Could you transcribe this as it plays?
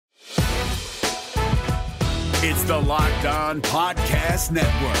It's the Locked On Podcast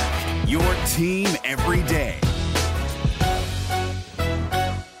Network, your team every day.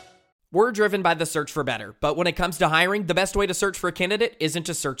 We're driven by the search for better, but when it comes to hiring, the best way to search for a candidate isn't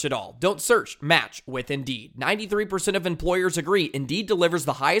to search at all. Don't search, match with Indeed. 93% of employers agree Indeed delivers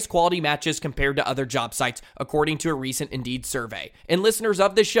the highest quality matches compared to other job sites, according to a recent Indeed survey. And listeners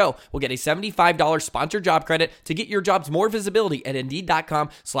of this show will get a $75 sponsored job credit to get your jobs more visibility at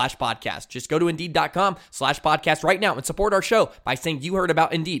Indeed.com/podcast. Just go to Indeed.com/podcast right now and support our show by saying you heard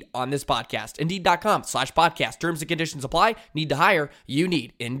about Indeed on this podcast. Indeed.com/podcast. Terms and conditions apply. Need to hire? You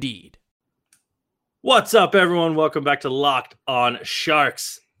need Indeed. What's up, everyone? Welcome back to Locked On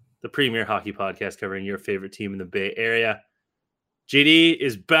Sharks, the premier hockey podcast covering your favorite team in the Bay Area. JD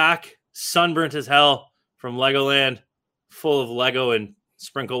is back, sunburnt as hell from Legoland, full of Lego and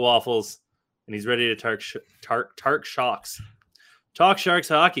sprinkle waffles, and he's ready to talk Sharks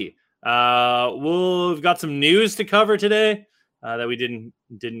hockey. We've got some news to cover today that we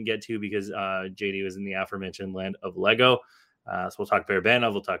didn't get to because JD was in the aforementioned land of Lego. So we'll talk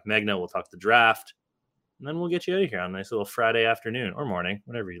Barabanov, we'll talk Magna, we'll talk the draft. And then we'll get you out of here on a nice little Friday afternoon or morning,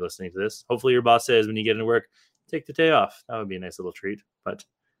 whenever you're listening to this. Hopefully your boss says when you get into work, take the day off. That would be a nice little treat. But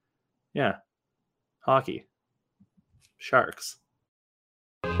yeah, hockey, Sharks.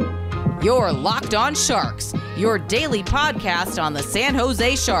 You're Locked On Sharks, your daily podcast on the San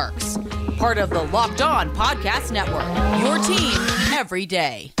Jose Sharks. Part of the Locked On Podcast Network, your team every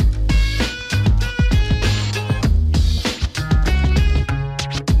day.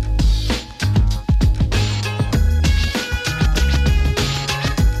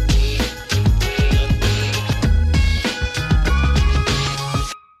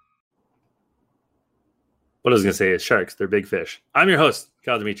 What I was going to say is Sharks, they're big fish. I'm your host,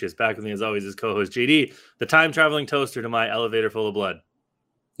 Kyle Demetrius. Back with me as always is co-host JD, the time-traveling toaster to my elevator full of blood.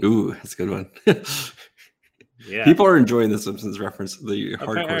 Ooh, that's a good one. Yeah, people are enjoying the Simpsons reference, the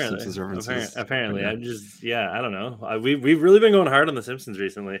hardcore Simpsons references. Apparently, I'm just, I don't know. We've really been going hard on the Simpsons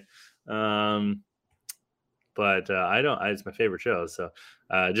recently, but I don't. It's my favorite show, so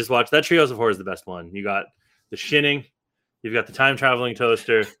just watch that. Trios of Horror is the best one. You got the Shinning, you've got the time-traveling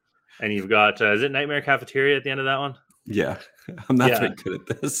toaster. And you've got, is it Nightmare Cafeteria at the end of that one? Yeah. I'm not very good at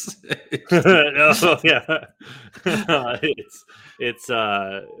this. No, yeah. It's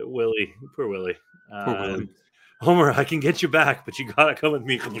Willie. Poor Willie. Poor Willie. Homer, I can get you back, but you got to come with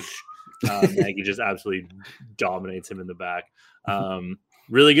me. Maggie just absolutely dominates him in the back.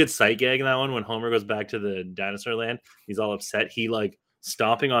 Really good sight gag in that one when Homer goes back to the dinosaur land. He's all upset. He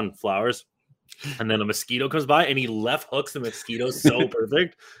stomping on flowers. And then a mosquito comes by and he left hooks the mosquito so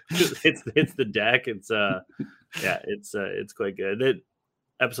perfect. It's the deck. It's quite good. The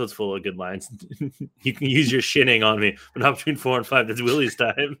episode's full of good lines. You can use your shinning on me, but not between 4 and 5. That's Willie's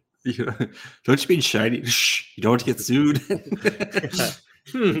time. Don't you mean shiny? Shh, you don't want to get sued.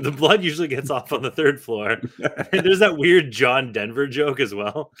 The blood usually gets off on the 3rd floor. And there's that weird John Denver joke as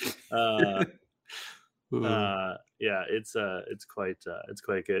well. It's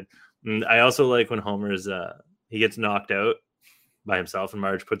quite good. And I also like when Homer's he gets knocked out by himself and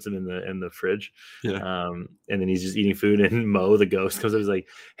Marge puts him in the fridge. Yeah. And then he's just eating food and Mo the ghost comes up and is like,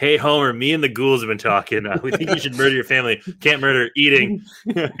 "Hey Homer, me and the ghouls have been talking. We think you should murder your family. Can't murder eating."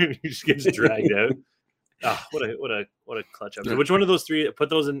 He just gets dragged out. Oh, what a clutch up. Which one of those 3? Put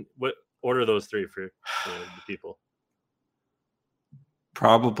those in what order? Those 3 for the people.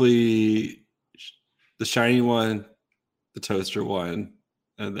 Probably the shiny one, the toaster one,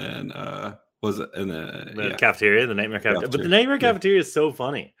 and then the cafeteria, the Nightmare Cafeteria. But the Nightmare Cafeteria is so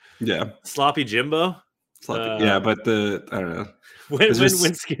funny. Yeah, Sloppy Jimbo. But I don't know.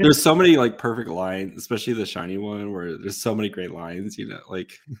 There's so many perfect lines, especially the shiny one where there's so many great lines. Yeah, but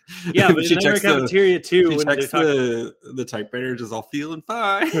the Nightmare Cafeteria too. When the typewriter just all feeling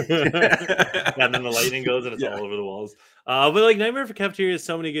fine. And then the lightning goes and it's all over the walls. But Nightmare Cafeteria is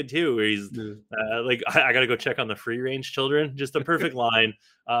so many good too. Where he's I gotta go check on the free range children. Just a perfect line.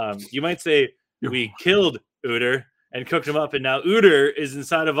 You might say we killed Uter and cooked him up, and now Uter is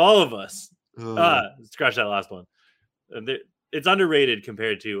inside of all of us. Scratch that last one. It's underrated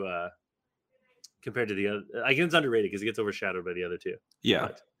compared to the other. I guess it's underrated because it gets overshadowed by the other 2. Yeah,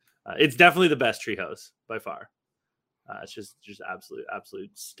 but, it's definitely the best Treehouse by far. It's just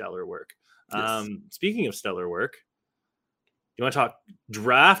absolute stellar work. Yes. Speaking of stellar work, do you want to talk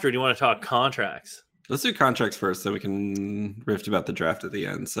draft or do you want to talk contracts? Let's do contracts first, then we can riff about the draft at the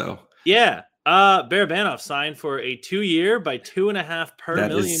end. So yeah. Barabanov signed for a 2-year by $2.5 per million.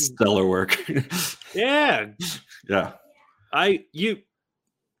 That is stellar work. Yeah. Yeah. You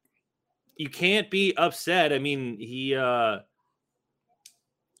can't be upset. I mean, you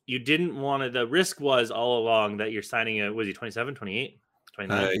you didn't want to. The risk was all along that you're signing was he 27, 28,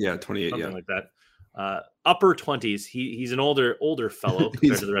 29? Yeah, 28. Something like that. Upper 20s. He's an older fellow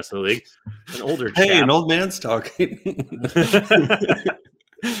compared to the rest of the league. An older chap. Hey, an old man's talking.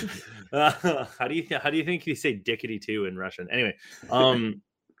 How do you think you say dickety too in Russian? Anyway,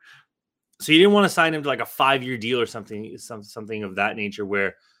 so you didn't want to sign him to like a 5-year deal or something of that nature,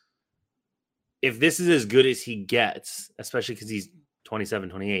 where if this is as good as he gets, especially because he's 27,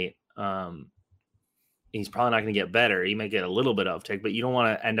 28, he's probably not going to get better. He might get a little bit of uptick, but you don't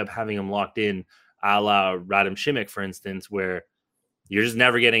want to end up having him locked in a la Radim Šimić, for instance, where you're just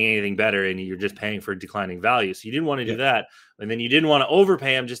never getting anything better and you're just paying for declining value. So you didn't want to do that. And then you didn't want to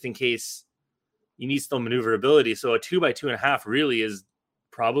overpay him just in case you need still maneuverability. So a 2 by 2.5 really is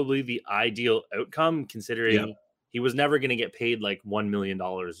probably the ideal outcome, considering he was never going to get paid like $1 million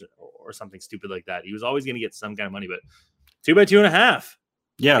or something stupid like that. He was always going to get some kind of money, but 2 by 2.5.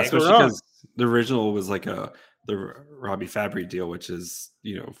 Yeah, especially because the original was like the Robbie Fabry deal, which is,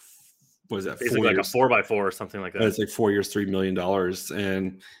 what is that? Basically like a 4x4 or something like that. It's like 4 years, $3 million.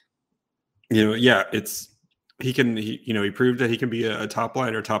 And, he proved that he can be a top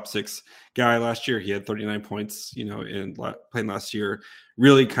line or top 6 guy last year. He had 39 points, in playing last year.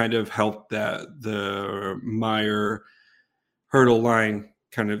 Really kind of helped that the Meyer Hurdle line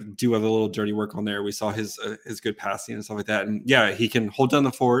kind of do a little dirty work on there. We saw his good passing and stuff like that. And he can hold down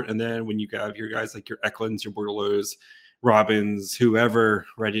the fort. And then when you have your guys like your Eklunds, your Bordelots, Robbins, whoever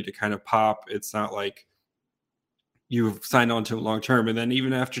ready to kind of pop, it's not like you've signed on to a long term. And then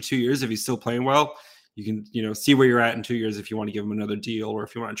even after 2 years, if he's still playing well, you can, see where you're at in 2 years if you want to give him another deal or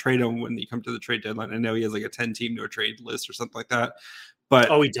if you want to trade him when you come to the trade deadline. I know he has like a 10-team no trade list or something like that. But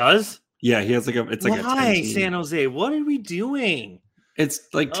he does? Yeah, he has like it's like a 10-team. San Jose? What are we doing? It's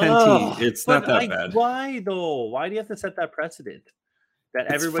like 10 teams. It's not that bad. Why though? Why do you have to set that precedent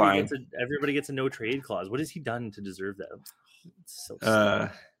that everybody gets a no trade clause? What has he done to deserve that? It's so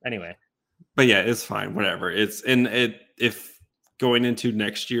anyway. But yeah, it's fine. Whatever. If going into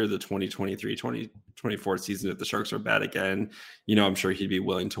next year, the 2023-2024 season, if the Sharks are bad again, I'm sure he'd be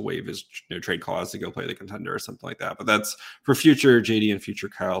willing to waive his no trade clause to go play the contender or something like that. But that's for future JD and future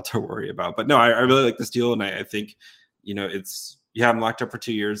Kyle to worry about. But no, I really like this deal, and I think it's. You have him locked up for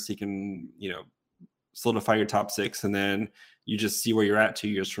 2 years. He can, solidify your top 6, and then you just see where you're at 2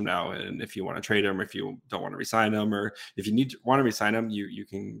 years from now. And if you want to trade him, or if you don't want to resign him, or if you want to resign him, you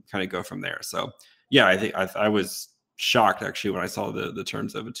can kind of go from there. So, yeah, I think I was shocked actually when I saw the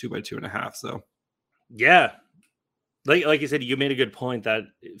terms of a 2 by 2.5. So, yeah, like you said, you made a good point that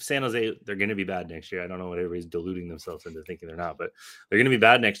San Jose, they're going to be bad next year. I don't know what everybody's deluding themselves into thinking they're not, but they're going to be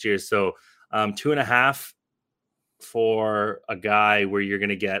bad next year. So, 2.5. For a guy where you're going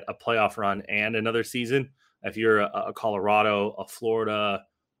to get a playoff run and another season. If you're a Colorado, a Florida,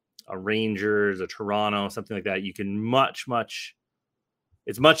 a Rangers, a Toronto, something like that, you can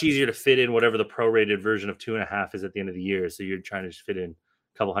it's much easier to fit in whatever the prorated version of 2.5 is at the end of the year. So you're trying to fit in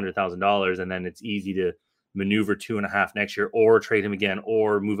a couple $100,000, and then it's easy to maneuver 2.5 next year, or trade him again,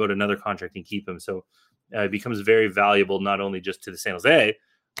 or move out another contract and keep him. So it becomes very valuable, not only just to the San Jose,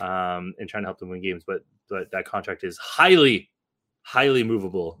 and trying to help them win games, but that contract is highly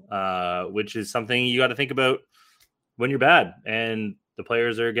movable, which is something you got to think about when you're bad and the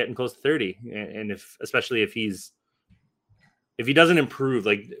players are getting close to 30. And especially if he doesn't improve,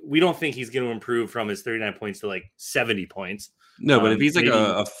 like we don't think he's going to improve from his 39 points to like 70 points. No, but if he's like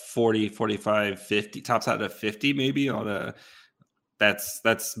a 40, 45, 50, tops out of 50, maybe that's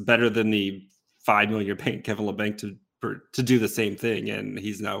better than the $5 million you're paying Kevin LeBlanc to do the same thing, and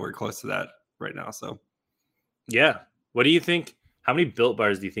he's nowhere close to that right now. So, yeah, what do you think? How many Built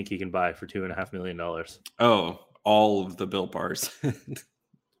Bars do you think he can buy for $2.5 million? Oh, all of the Built Bars.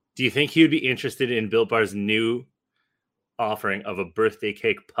 Do you think he would be interested in Built Bar's new offering of a birthday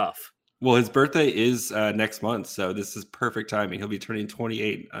cake puff? Well, his birthday is next month, so this is perfect timing. He'll be turning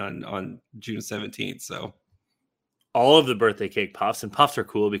 28 on June 17th. So, all of the birthday cake puffs, and puffs are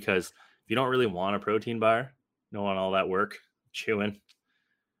cool because if you don't really want a protein bar, don't want all that work chewing,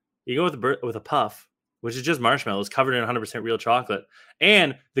 you go with a puff, which is just marshmallows covered in 100% real chocolate.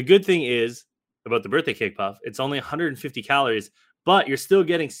 And the good thing is about the birthday cake puff, it's only 150 calories, but you're still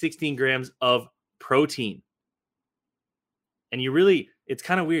getting 16 grams of protein. And it's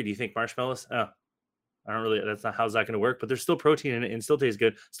kind of weird. You think marshmallows? Oh, that's not, how's that going to work? But there's still protein in it and still tastes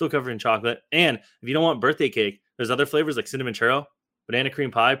good, still covered in chocolate. And if you don't want birthday cake, there's other flavors like cinnamon churro, banana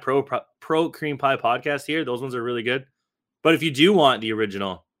cream pie, pro cream pie podcast here. Those ones are really good. But if you do want the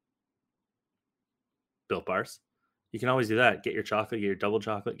original Built Bars, you can always do that. Get your chocolate, get your double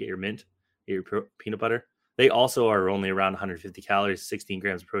chocolate, get your mint, get your peanut butter. They also are only around 150 calories, 16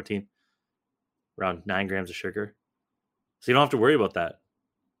 grams of protein, around 9 grams of sugar. So you don't have to worry about that.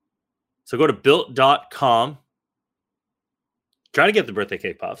 So go to built.com. Try to get the birthday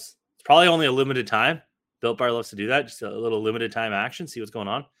cake puffs. It's probably only a limited time. Built Bar loves to do that. Just a little limited time action. See what's going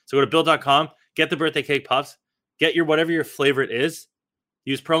on. So go to built.com. Get the birthday cake puffs. Get your whatever your flavor it is.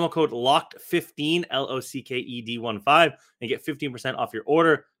 Use promo code LOCKED15, LOCKED15, and get 15% off your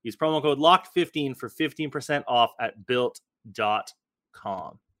order. Use promo code LOCKED15 for 15% off at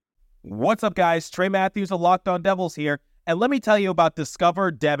built.com. What's up, guys? Trey Matthews of Locked On Devils here. And let me tell you about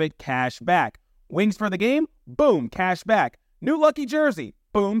Discover Debit Cash Back. Wings for the game? Boom, cash back. New lucky jersey?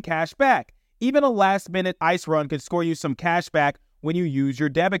 Boom, cash back. Even a last-minute ice run could score you some cash back when you use your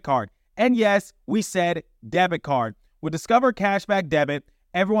debit card. And yes, we said debit card. With Discover Cashback Debit,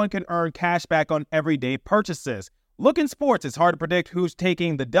 everyone can earn cash back on everyday purchases. Look, in sports, it's hard to predict who's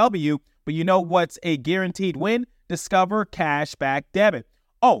taking the W, but you know what's a guaranteed win? Discover Cashback Debit.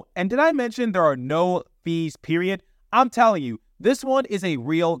 Oh, and did I mention there are no fees, period? I'm telling you, this one is a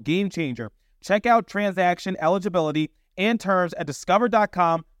real game changer. Check out transaction eligibility and terms at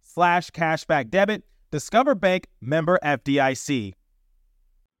discover.com/cashbackdebit. Discover Bank, member FDIC.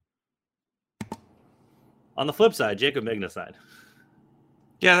 On the flip side, Jacob Megna side.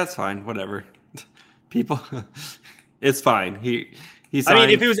 Yeah, that's fine. Whatever. People, it's fine. He's. I mean,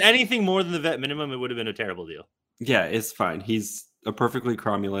 if it was anything more than the vet minimum, it would have been a terrible deal. Yeah, it's fine. He's a perfectly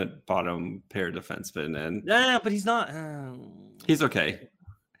cromulent bottom pair defenseman, and but he's not. He's okay.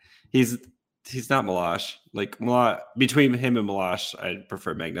 He's not Milosh. Like between him and Milosh, I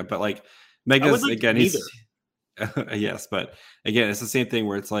prefer Megna. But like Megna's again, he's yes, but again, it's the same thing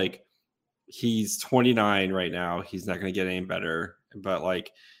where it's like. He's 29 right now. He's not going to get any better. But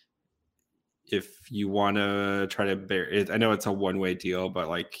like, if you want to try to bury it, I know it's a one-way deal, but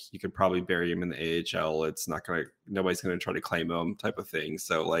like you could probably bury him in the AHL. It's not going to, nobody's going to try to claim him type of thing.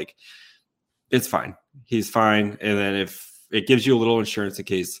 So like, it's fine. He's fine. And then if it gives you a little insurance in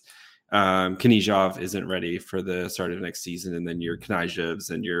case Knizhov isn't ready for the start of next season, and then your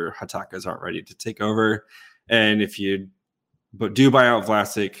Knizhovs and your Hatakas aren't ready to take over. And if you do buy out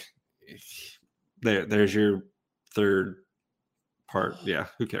Vlasic, there's your third part. Yeah,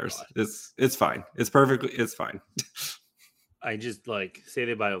 who cares? It's fine. It's fine. I just like say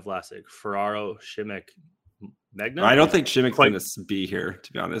they buy out Vlasic, Ferraro, Šimek, Megna. I don't think Šimek's going to be here,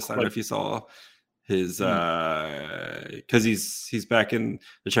 to be honest. I don't know if you saw his because he's back in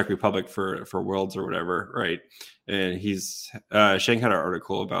the Czech Republic for Worlds or whatever, right? And he's Sheng had an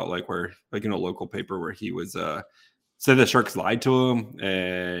article about like where like in a local paper where he was said the Sharks lied to him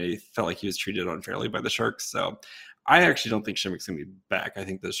and he felt like he was treated unfairly by the Sharks. So I actually don't think Šimek's going to be back. I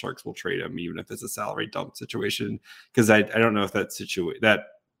think the Sharks will trade him even if it's a salary dump situation, because I don't know if that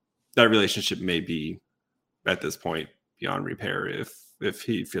relationship may be at this point beyond repair if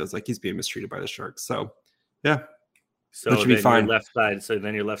he feels like he's being mistreated by the Sharks. So yeah, so that should be fine.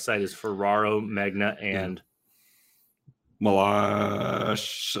 Then your left side is Ferraro, Megna, and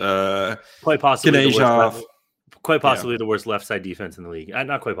Milosh, quite possibly Knizhov. Quite possibly the worst left side defense in the league.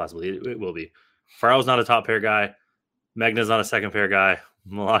 Not quite possibly. It will be. Ferraro's not a top pair guy. Megna's not a second pair guy.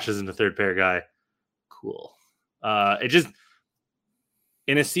 Milosh isn't a third pair guy. Cool. It just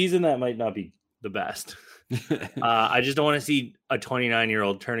in a season that might not be the best. I just don't want to see a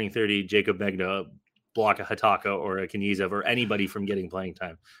 29-year-old turning 30 Jacob Megna block a Hataka or a Knizhov or anybody from getting playing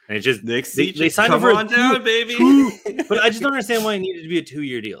time. And it just they signed him for down, baby. But I just don't understand why it needed to be a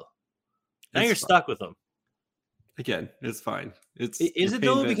 2-year deal. Now you're stuck with them. Again, it's fine. Is it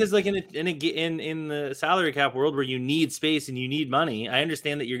though? Because like in the salary cap world where you need space and you need money, I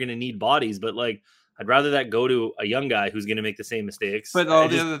understand that you're going to need bodies, but like I'd rather that go to a young guy who's going to make the same mistakes. But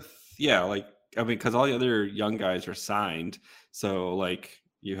because all the other young guys are signed, so like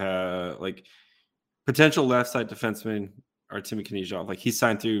you have like potential left side defenseman Artemi Knizhov, like he's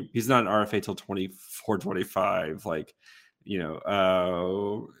signed through. He's not an RFA till 24-25. Like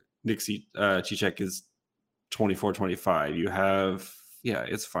Nick Cicek is 24-25. You have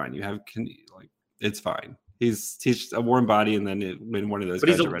it's fine. You have it's fine. He's a warm body, and then when one of those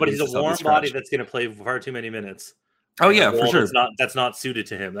he's a warm body that's going to play far too many minutes. Oh yeah, for sure. That's not suited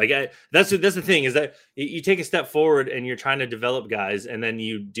to him. Like that's the thing is that you take a step forward and you're trying to develop guys, and then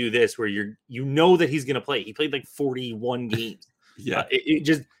you do this where you know that he's going to play. He played like 41 games. Yeah,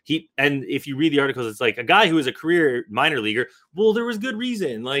 and if you read the articles, it's like a guy who is a career minor leaguer. Well, there was good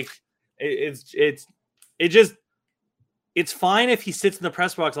reason. Like it's fine if he sits in the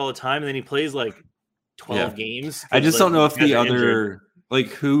press box all the time and then he plays like 12 games. I just don't know if the other like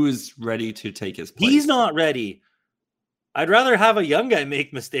who is ready to take his place. He's not ready. I'd rather have a young guy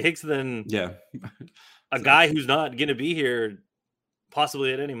make mistakes than a guy who's not going to be here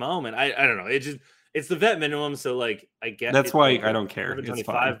possibly at any moment. I don't know. It's the vet minimum. So like, I get that's why I don't care.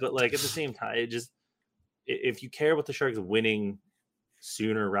 25, but like at the same time, if you care about the Sharks winning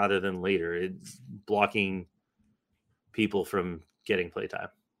sooner rather than later, it's blocking people from getting playtime.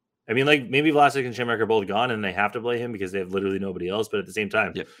 I mean, like maybe Vlasic and Shamrock are both gone and they have to play him because they have literally nobody else. But at the same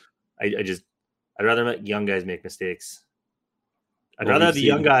time, I'd rather let young guys make mistakes. I'd rather have the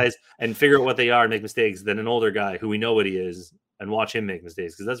young guys and figure out what they are and make mistakes than an older guy who we know what he is and watch him make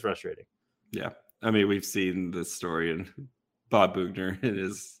mistakes, because that's frustrating. Yeah. I mean, we've seen this story in Bob Boughner. It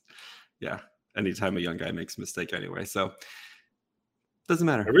is, anytime a young guy makes a mistake anyway. So doesn't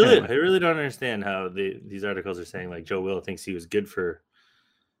matter. I really don't understand how these articles are saying like Joe Will thinks he was good for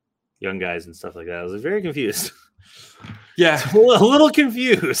young guys and stuff like that. I was very confused. Yeah. A little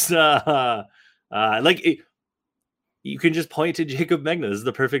confused. You can just point to Jacob Megna. This is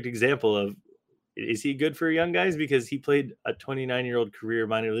the perfect example of, is he good for young guys? Because he played a 29-year-old career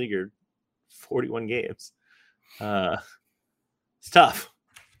minor leaguer, 41 games. It's tough.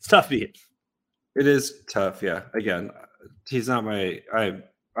 It's tough beat. It is tough. Yeah. Again, he's not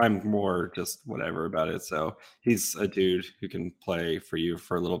I'm more just whatever about it. So he's a dude who can play for you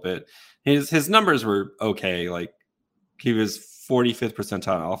for a little bit. His numbers were okay. Like he was 45th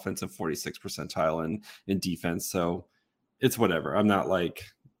percentile in offense and 46th percentile in defense. So it's whatever. I'm not like,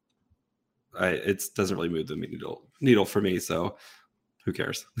 it doesn't really move the needle for me. So who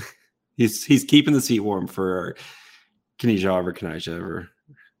cares? he's keeping the seat warm for Knyzhov or Knyzhov or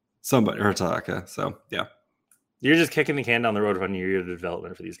somebody or Tanaka. So yeah. You're just kicking the can down the road of year of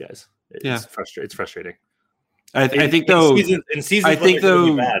development for these guys. It's frustrating. I think the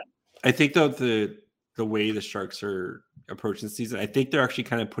way the Sharks are approaching the season, I think they're actually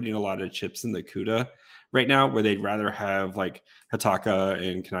kind of putting a lot of chips in the CUDA right now, where they'd rather have like Hataka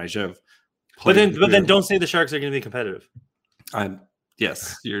and Knyzhov. But then don't say the Sharks are going to be competitive.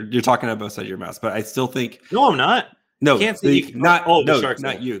 Yes, you're talking about both sides of your mouth, but I still think no, I'm not. No, can't say the Sharks,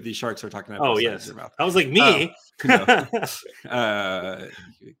 not you. The Sharks are talking about both sides of your mouth. I was like me. Because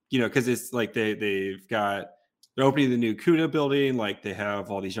it's like they're opening the new CUDA building. Like they have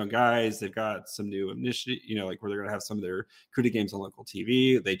all these young guys. They've got some new initiative. Like where they're going to have some of their CUDA games on local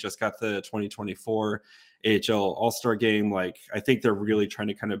TV. They just got the 2024 AHL All-Star game. Like I think they're really trying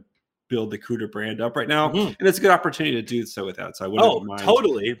to kind of build the CUDA brand up right now, and it's a good opportunity to do so with that. So I wouldn't mind.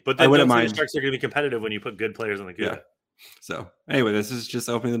 Totally. But then I wouldn't mind. The Sharks are going to be competitive when you put good players on the CUDA. Yeah. So anyway, this is just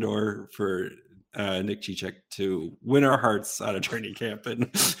opening the door for Nick Cicek to win our hearts out of training camp. And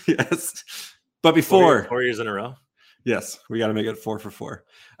yes, but before 4 years in a row. Yes, we got to make it 4 for 4.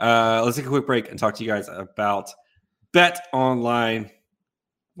 Let's take a quick break and talk to you guys about Bet Online.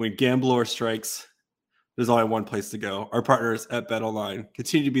 When Gambler strikes, there's only one place to go. Our partners at Bet Online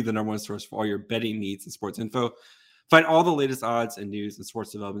continue to be the number one source for all your betting needs and sports info. Find all the latest odds and news and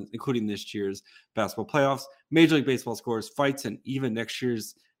sports developments, including this year's basketball playoffs, Major League Baseball scores, fights, and even next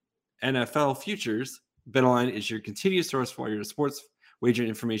year's NFL futures. BetOnline is your continued source for all your sports wagering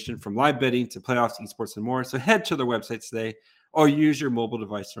information, from live betting to playoffs, esports, and more. So head to their website today or use your mobile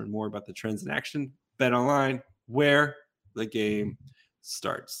device to learn more about the trends in action. BetOnline, where the game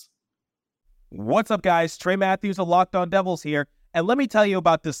starts. What's up, guys? Trey Matthews of Locked On Devils here, and let me tell you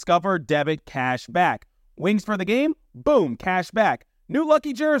about Discover Debit Cash Back. Wings for the game? Boom, cash back. New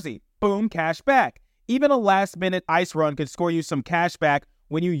lucky jersey? Boom, cash back. Even a last-minute ice run could score you some cash back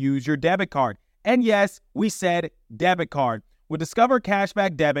when you use your debit card. And yes, we said debit card. With Discover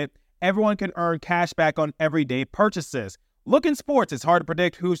Cashback Debit, everyone can earn cash back on everyday purchases. Look, in sports, it's hard to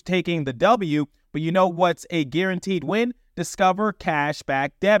predict who's taking the W, but you know what's a guaranteed win? Discover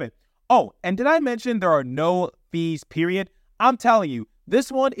Cashback Debit. Oh, and did I mention there are no fees, period? I'm telling you,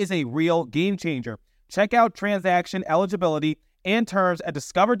 this one is a real game changer. Check out transaction eligibility and terms at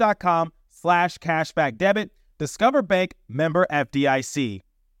discover.com/cashbackdebit. Discover Bank, member FDIC.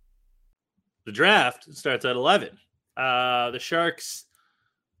 The draft starts at 11. The Sharks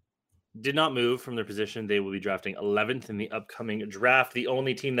did not move from their position. They will be drafting 11th in the upcoming draft. The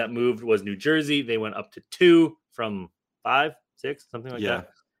only team that moved was New Jersey. They went up to 2 from 5, 6, something like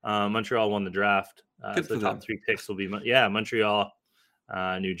that. Montreal won the draft. So the top 3 picks will be Montreal,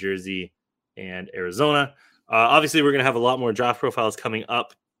 New Jersey, and Arizona. Obviously, we're going to have a lot more draft profiles coming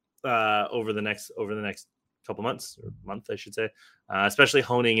up over the next couple months, or month, I should say, especially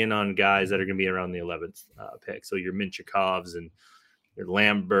honing in on guys that are going to be around the 11th pick. So your Minchikovs and your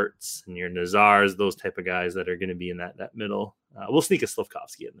Lamberts and your Nazars, those type of guys that are going to be in that middle. We'll sneak a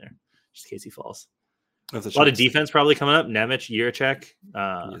Slafkovsky in there just in case he falls. A lot of defense probably coming up. Nemec, Jiricek.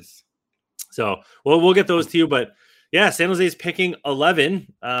 Yes. So we'll get those to you. But yeah, San Jose's picking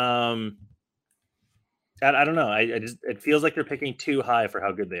 11. I don't know. I just it feels like they're picking too high for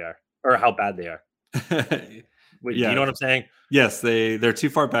how good they are or how bad they are. Wait, Yeah. do you know what I'm saying? Yes, they're too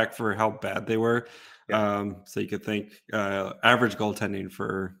far back for how bad they were. Yeah. So you could think average goaltending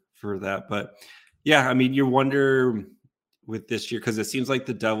for that. But yeah, I mean, you wonder with this year because it seems like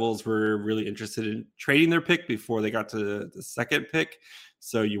the Devils were really interested in trading their pick before they got to the second pick.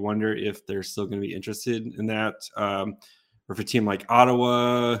 So you wonder if they're still going to be interested in that. Or if a team like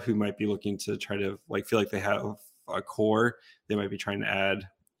Ottawa, who might be looking to try to feel like they have a core, they might be trying to add,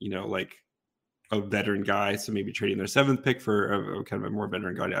 like a veteran guy. So maybe trading their seventh pick for a kind of a more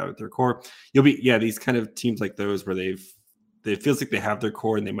veteran guy out of their core. These kind of teams like those where it feels like they have their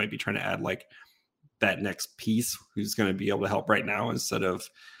core and they might be trying to add like that next piece who's going to be able to help right now instead of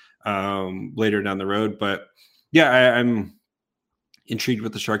later down the road. But yeah, I'm intrigued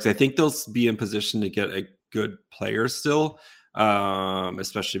with the Sharks. I think they'll be in position to get a good player still,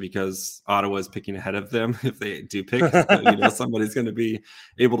 especially because Ottawa is picking ahead of them. If they do pick, somebody's going to be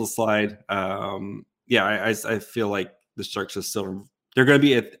able to slide. I feel like the Sharks are still, they're going to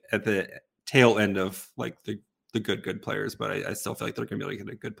be at the tail end of like the good players, but I still feel like they're going to be able to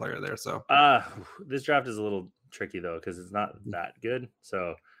get a good player there. So this draft is a little tricky though because it's not that good.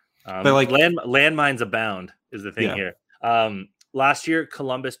 So but like landmines abound is the thing here. Last year,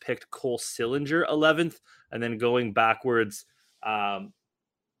 Columbus picked Cole Sillinger 11th, and then going backwards,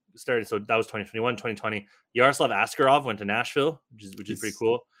 started. So that was 2021, 2020. Yaroslav Askarov went to Nashville, which is pretty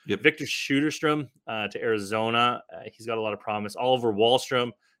cool. Yep. Victor Schuderstrom to Arizona. He's got a lot of promise. Oliver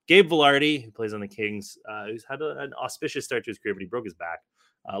Wahlstrom. Gabe Velarde, who plays on the Kings, who's had an auspicious start to his career, but he broke his back.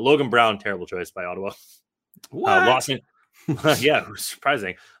 Logan Brown, terrible choice by Ottawa. Lawson. Yeah,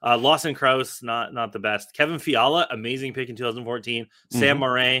 surprising. Lawson Krause, not the best. Kevin Fiala, amazing pick in 2014. Sam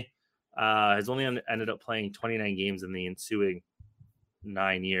Murray has only ended up playing 29 games in the ensuing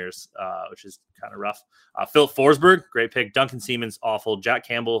 9 years, which is kind of rough. Phil Forsberg, great pick. Duncan Siemens, awful. Jack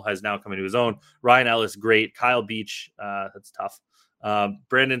Campbell has now come into his own. Ryan Ellis, great. Kyle Beach, that's tough.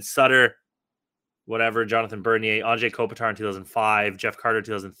 Brandon Sutter, whatever. Jonathan Bernier, Andrei Kopitar in 2005. Jeff Carter,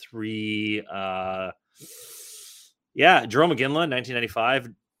 2003. Jerome McGinley, 1995.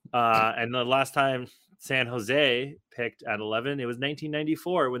 And the last time San Jose picked at 11, it was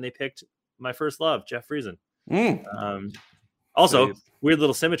 1994 when they picked my first love, Jeff Friesen. Also, weird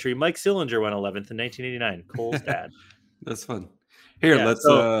little symmetry. Mike Sillinger went 11th in 1989. Cole's dad. That's fun. Here, I'm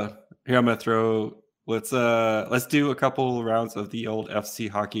gonna throw. Let's do a couple rounds of the old FC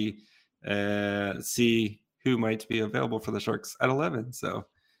hockey and see who might be available for the Sharks at 11. So,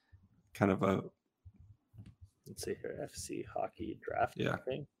 kind of a. Let's see here, FC hockey draft. Yeah.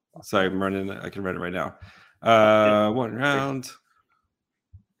 Thing. Sorry, I'm running. I can run it right now. One round.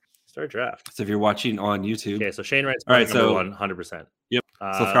 Start draft. So if you're watching on YouTube. Okay, so Shane Wright's all right, number 1, 100%. Yep.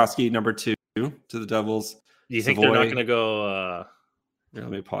 Slafkovsky, number 2 to the Devils. Do you think they're not going to go? Here,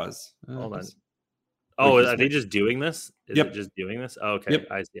 let me pause. Hold on. Oh, are they just doing this? Is it just doing this? Oh, okay. Yep.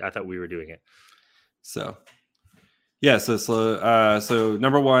 I see. I thought we were doing it. So, yeah. So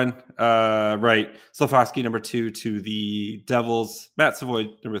number 1, right. Slafkovsky, number 2 to the Devils. Matt Savoy,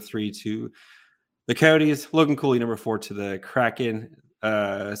 number 3 to the Coyotes. Logan Cooley, number 4 to the Kraken.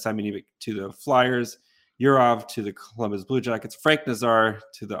 Simon Nemec to the Flyers. Yurov to the Columbus Blue Jackets. Frank Nazar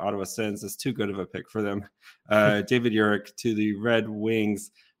to the Ottawa Sens. That's too good of a pick for them. David Urich to the Red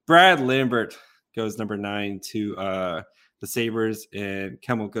Wings. Brad Lambert goes number 9 to the Sabres, and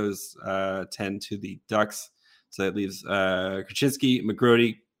Kemmel goes 10 to the Ducks. So that leaves Krasinski,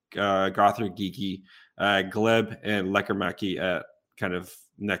 McGrody, Gothard, Geeky, Gleb, and Lekermacki at kind of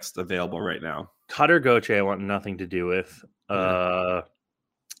next available right now. Cutter Gauthier, I want nothing to do with.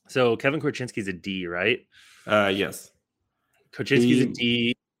 So Kevin Korchinski's a D, right? Yes. Korchinski's a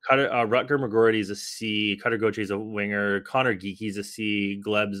D. Rutger McGroarty's a C. Cutter Gauthier's a winger. Connor Geeky's a C.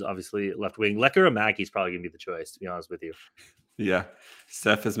 Gleb's obviously left wing. Lekermacki's probably going to be the choice, to be honest with you. Yeah.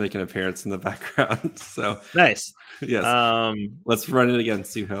 Steph is making an appearance in the background. So nice. Yes. Let's run it again.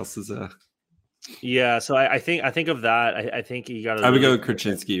 See who else is Yeah, so I think of that. I think you got to. I would go with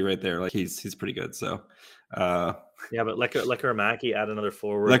Korchinski right there. Like he's pretty good. So yeah, but Lekermacki, add another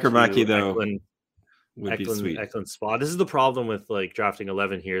forward. Lekermacki though would be sweet. Excellent spot. This is the problem with like drafting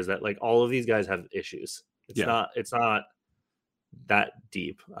 11 here is that like all of these guys have issues. It's not that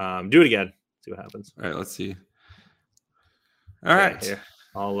deep. Do it again. See what happens. All right, let's see. All right, here.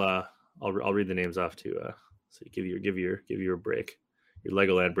 I'll read the names off to so give you a break. Your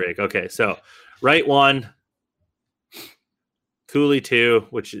Legoland break. Okay, so right 1, Cooley 2,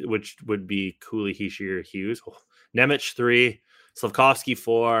 which would be Cooley, Hischier, Hughes. Nemec 3, Slafkovsky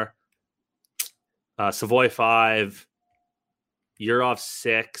 4, Savoy 5, Yurov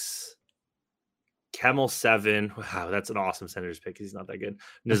 6, Kemmel 7. Wow, that's an awesome Senators pick. He's not that good.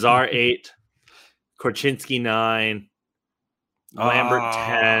 Nazar 8. Korchinski 9. Lambert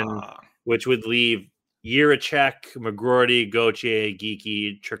 10, which would leave Jiricek, McGroarty, Gauthier,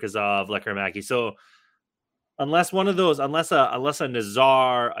 Geeky, Cherkazov, Lekkerimaki. So unless one of those, unless a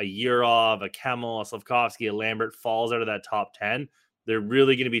Nazar, a Yurov, a Kemmel, a Slavkovsky, a Lambert falls out of that top 10, they're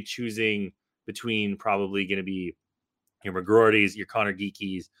really going to be choosing between probably going to be your McGroartys, your Connor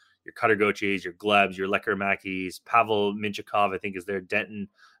Geekys, your Cutter Gauthiers, your Glebs, your Lekkerimakis, Pavel Minchikov, I think is there, Denton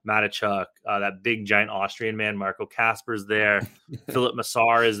Matachuk, that big giant Austrian man, Marco Kasper's there, Philip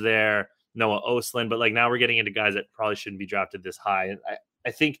Massar is there, Noah Ostlund, but like now we're getting into guys that probably shouldn't be drafted this high. And I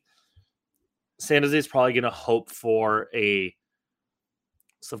think San Jose is probably going to hope for a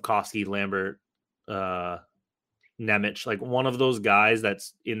Slavkovsky, Lambert, Nemec, like one of those guys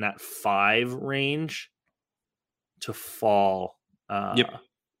that's in that 5 range to fall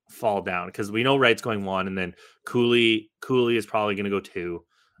down, because we know Wright's going 1, and then Cooley is probably going to go 2.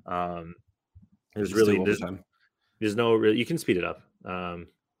 There's no real, you can speed it up.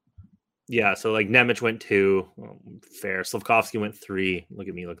 So like Nemec went 2, fair. Slavkovsky went 3. Look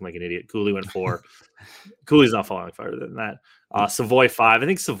at me looking like an idiot. Cooley went 4. Cooley's not falling farther than that. Savoy 5. I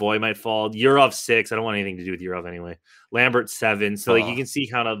think Savoy might fall. Yurov 6. I don't want anything to do with Yurov anyway. Lambert 7. So like you can see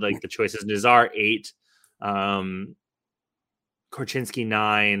kind of like the choices. Nazar 8. Korchinski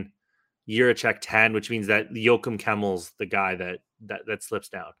 9. Jiricek 10, which means that Joachim Kemmel's the guy that slips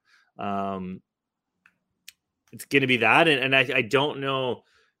down. It's going to be that, and I don't know.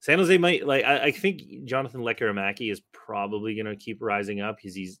 San Jose might, like, I think Jonathan Lekkerimaki is probably going to keep rising up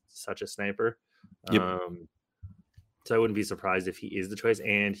because he's such a sniper. Yep. So I wouldn't be surprised if he is the choice,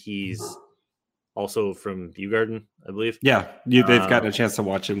 and he's also from Bugarden, I believe. Yeah, they've gotten a chance to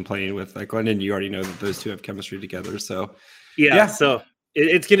watch him playing with like Glendon. You already know that those two have chemistry together. So yeah. So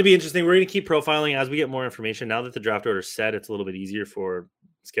it's going to be interesting. We're going to keep profiling as we get more information. Now that the draft order is set, it's a little bit easier for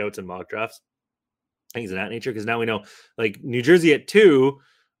scouts and mock drafts, things of that nature, because now we know, like, New Jersey at 2,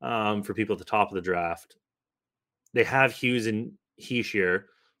 for people at the top of the draft, they have Hughes and Hischier.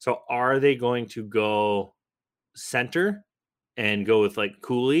 So are they going to go center and go with like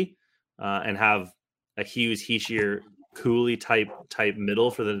Cooley and have a Hughes, Hischier, Cooley type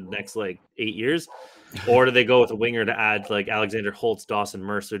middle for the next like 8 years? Or do they go with a winger to add like Alexander Holtz, Dawson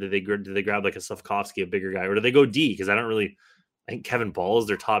Mercer? Do they grab like a Slavkovsky, a bigger guy? Or do they go D? Because I think Kevin Ball is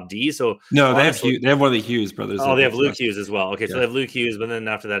their top D. So no, they have one of the Hughes brothers. Oh, they have Luke Hughes as well. Okay, so they have Luke Hughes, but then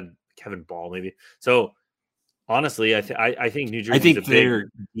after that, Kevin Ball maybe. So honestly, I think New Jersey. I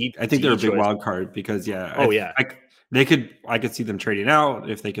think they're a big wild card because I could see them trading out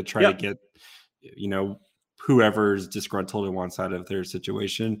if they could try to get, whoever's disgruntled and wants out of their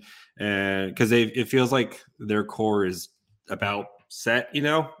situation, and because it feels like their core is about set. They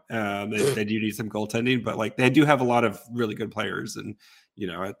do need some goaltending, but like they do have a lot of really good players, and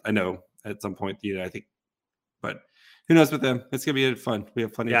I know at some point I think, but who knows with them? It's gonna be fun. We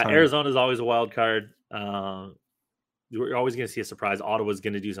have plenty of time. Arizona's always a wild card. You're always going to see a surprise. Ottawa's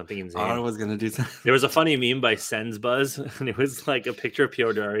going to do something insane. There was a funny meme by Sens Buzz, and it was like a picture of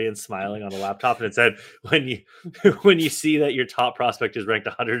Pierre Dorian smiling on a laptop, and it said, "When you see that your top prospect is ranked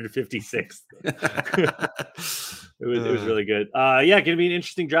 156th." It was really good. Going to be an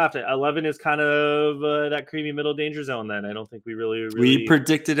interesting draft. 11 is kind of that creamy middle danger zone. Then I don't think we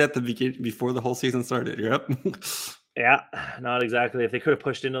predicted at the beginning before the whole season started. Yep. Yeah, not exactly. If they could have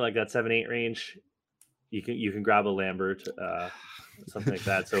pushed into like that 7-8 range, you can grab a Lambert, something like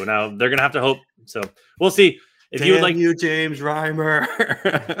that. So now they're gonna have to hope. So we'll see. If you would like James Reimer,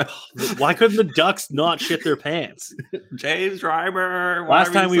 why couldn't the Ducks not shit their pants? James Reimer.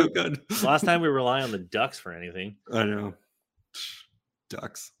 Last time we rely on the Ducks for anything. I know.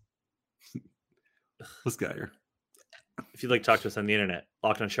 Ducks. This guy here. If you'd like to talk to us on the internet,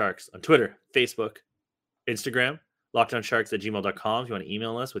 Locked On Sharks on Twitter, Facebook, Instagram, lockedonsharks@gmail.com. If you want to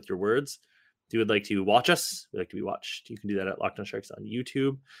email us with your words. If you would like to watch us, we'd like to be watched, you can do that at Locked On Sharks on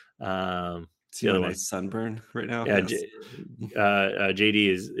YouTube. See the nice sunburn right now. Yeah, yes. JD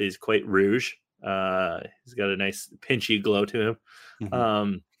is quite rouge. He's got a nice pinchy glow to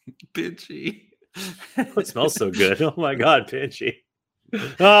him. Pinchy. It smells so good. Oh my God, pinchy.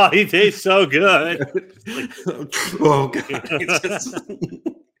 Oh, he tastes so good. Oh God.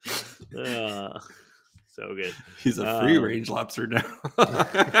 So good. He's a free range lobster now.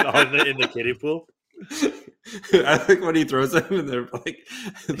 in the kiddie pool. I think when he throws them, and they're like,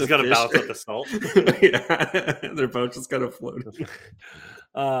 he's got to balance out the salt. Yeah, their boat just kind of floating.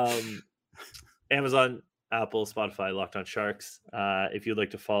 Amazon Apple, Spotify, Locked On Sharks. If you'd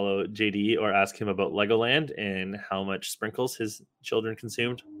like to follow JD or ask him about Legoland and how much sprinkles his children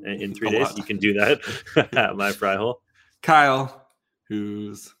consumed in 3 days, you can do that at my fry hole. Kyle,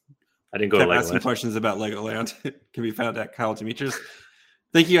 who's I didn't go to asking Legoland. questions about Legoland, can be found at Kyle Demetrius.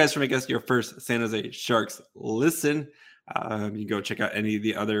 Thank you guys for making us your first San Jose Sharks listen. You can go check out any of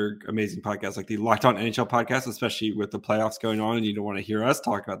the other amazing podcasts like the Locked On NHL podcast, especially with the playoffs going on and you don't want to hear us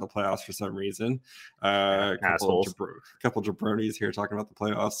talk about the playoffs for some reason. Couple jabronis here talking about the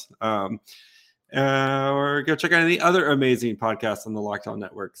playoffs. Or go check out any other amazing podcasts on the Locked On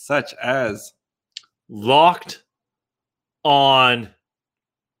Network, such as Locked On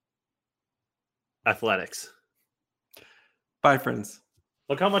Athletics. Bye, friends.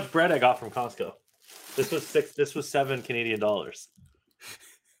 Look how much bread I got from Costco. This was $7 Canadian. Look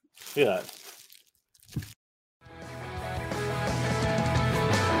at that.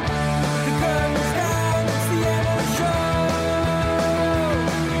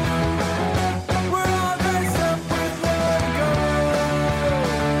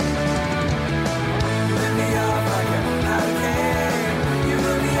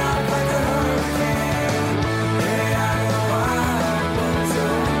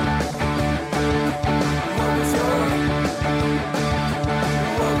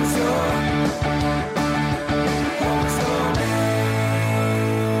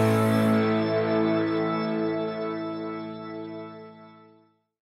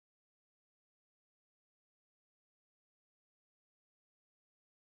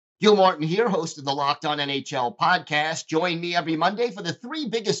 Gil Martin here, host of the Locked On NHL podcast. Join me every Monday for the 3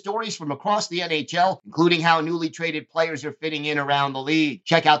 biggest stories from across the NHL, including how newly traded players are fitting in around the league.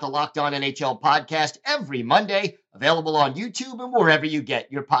 Check out the Locked On NHL podcast every Monday, available on YouTube and wherever you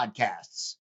get your podcasts.